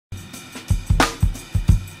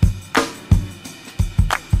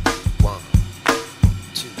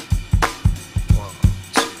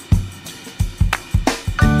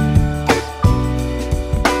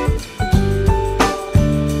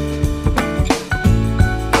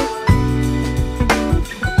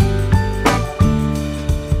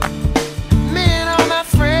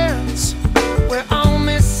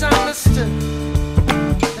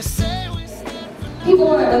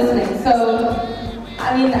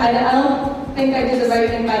I don't think I did the right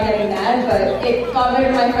thing by getting mad, but it got rid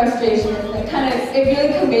of my frustration. It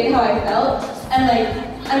really conveyed how I felt. And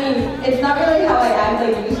I mean, it's not really how I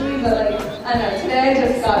act usually, but I don't know, today I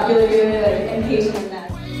just got really impatient and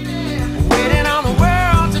mad. Waiting on the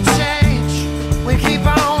world to change. We keep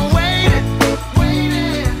on waiting.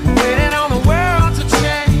 Waiting on the world to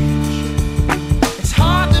change. It's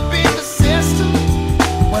hard to beat the system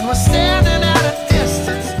when we're standing at a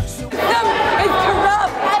distance. It's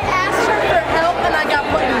corrupt. I asked her for help and I got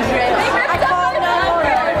put in jail. I called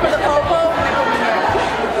 911 for the popo.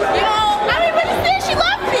 You know, I mean, but instead she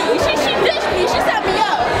loved me. She ditched me. She set me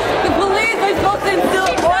up. The police are supposed to instill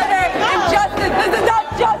order and justice. This is not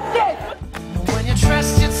justice. When you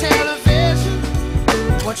trust your television,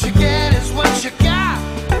 what you get is what you got.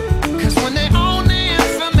 Cause when they own the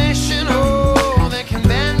information, oh, they can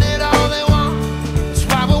bend it all they want. That's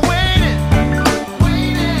why we're waiting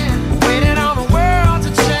on the world to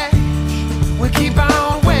change. We keep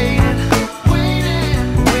on waiting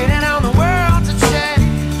on the world to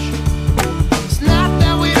change. It's not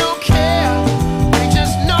that we don't care, we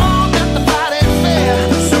just know that the fight ain't fair.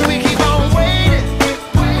 So we keep on waiting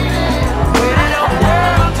on the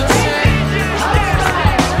world to change.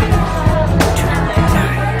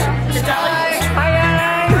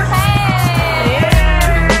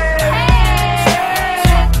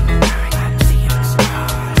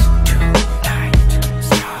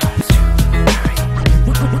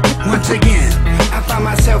 Once again, I find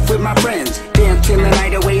myself with my friends, dancing the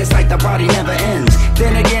night away, it's like the party never ends.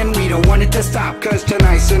 Then again, we don't want it to stop, cause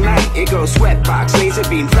tonight's the night. It goes sweatbox, laser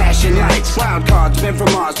beam, flashing lights. Wild cards, men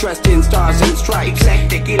from Mars, dressed in stars and stripes.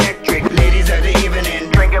 Hectic, electric, ladies of the evening,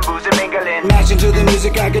 drinking, booze and mingling. Mashing to the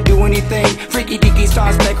music, I could do anything. Freaky deaky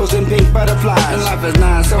stars, speckles and pink butterflies. And life is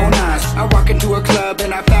nice, so nice. I walk into a club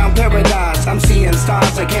and I found paradise. I'm seeing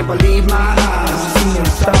stars, I can't believe my eyes. Seeing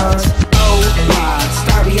stars. Oh my,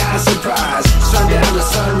 starry-eyed surprise. Sundown to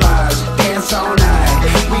sunrise, dance all night.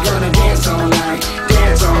 We gonna dance all night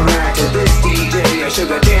to this DJ. I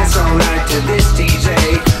sugar dance all night to this DJ.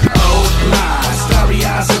 Oh my,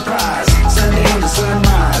 starry-eyed surprise. Sundown to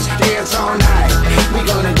sunrise, dance all night. We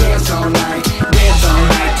gonna dance all night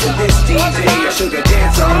to this DJ. I sugar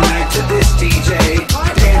dance all night to this DJ.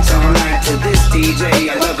 Dance all night to this DJ.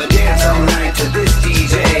 I love a dance all night to this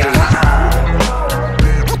DJ.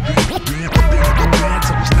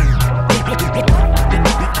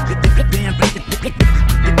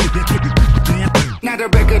 Now the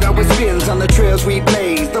record always spins on the trails we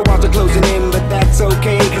blaze. The walls are closing in, but that's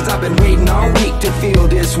okay, cause I've been waiting all week to feel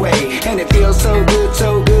this way. And it feels so good,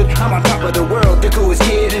 so good. I'm on top of the world, the coolest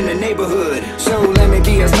kid in the neighborhood. So let me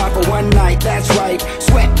be a star for one night, that's right.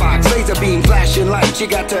 Sweatbox, laser beam, flashing lights. You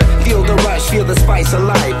got to feel the rush, feel the spice of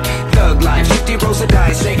life. Thug life, 50 rolls of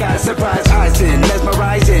dice, snake eyes, surprise eyes in,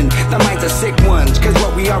 mesmerizing. The minds are sick ones, cause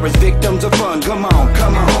what we are is victims of fun. Come on,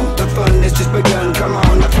 the fun has just begun. Come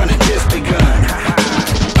on, the fun has just begun.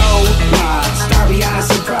 Oh my, starry-eyed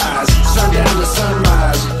surprise. Sundown to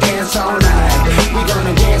sunrise, dance all night. We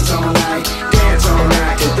gonna dance all night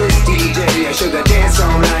to this DJ. Sugar dance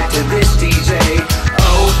all night to this DJ.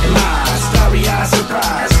 Oh my, starry-eyed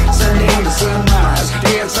surprise. Sundown to sunrise,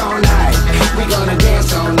 dance all night. We gonna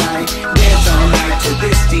dance all night to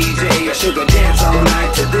this DJ. Sugar dance all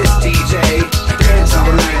night to this DJ. Dance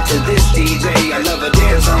all night to this DJ. I love a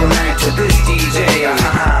dance all night to this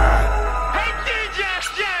DJ.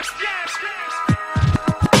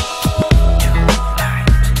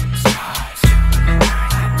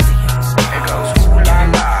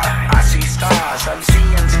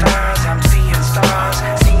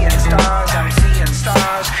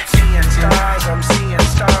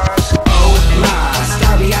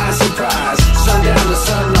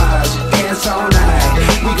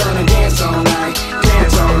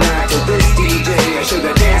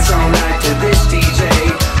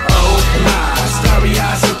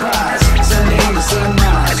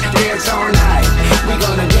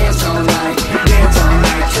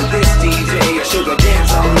 Sugar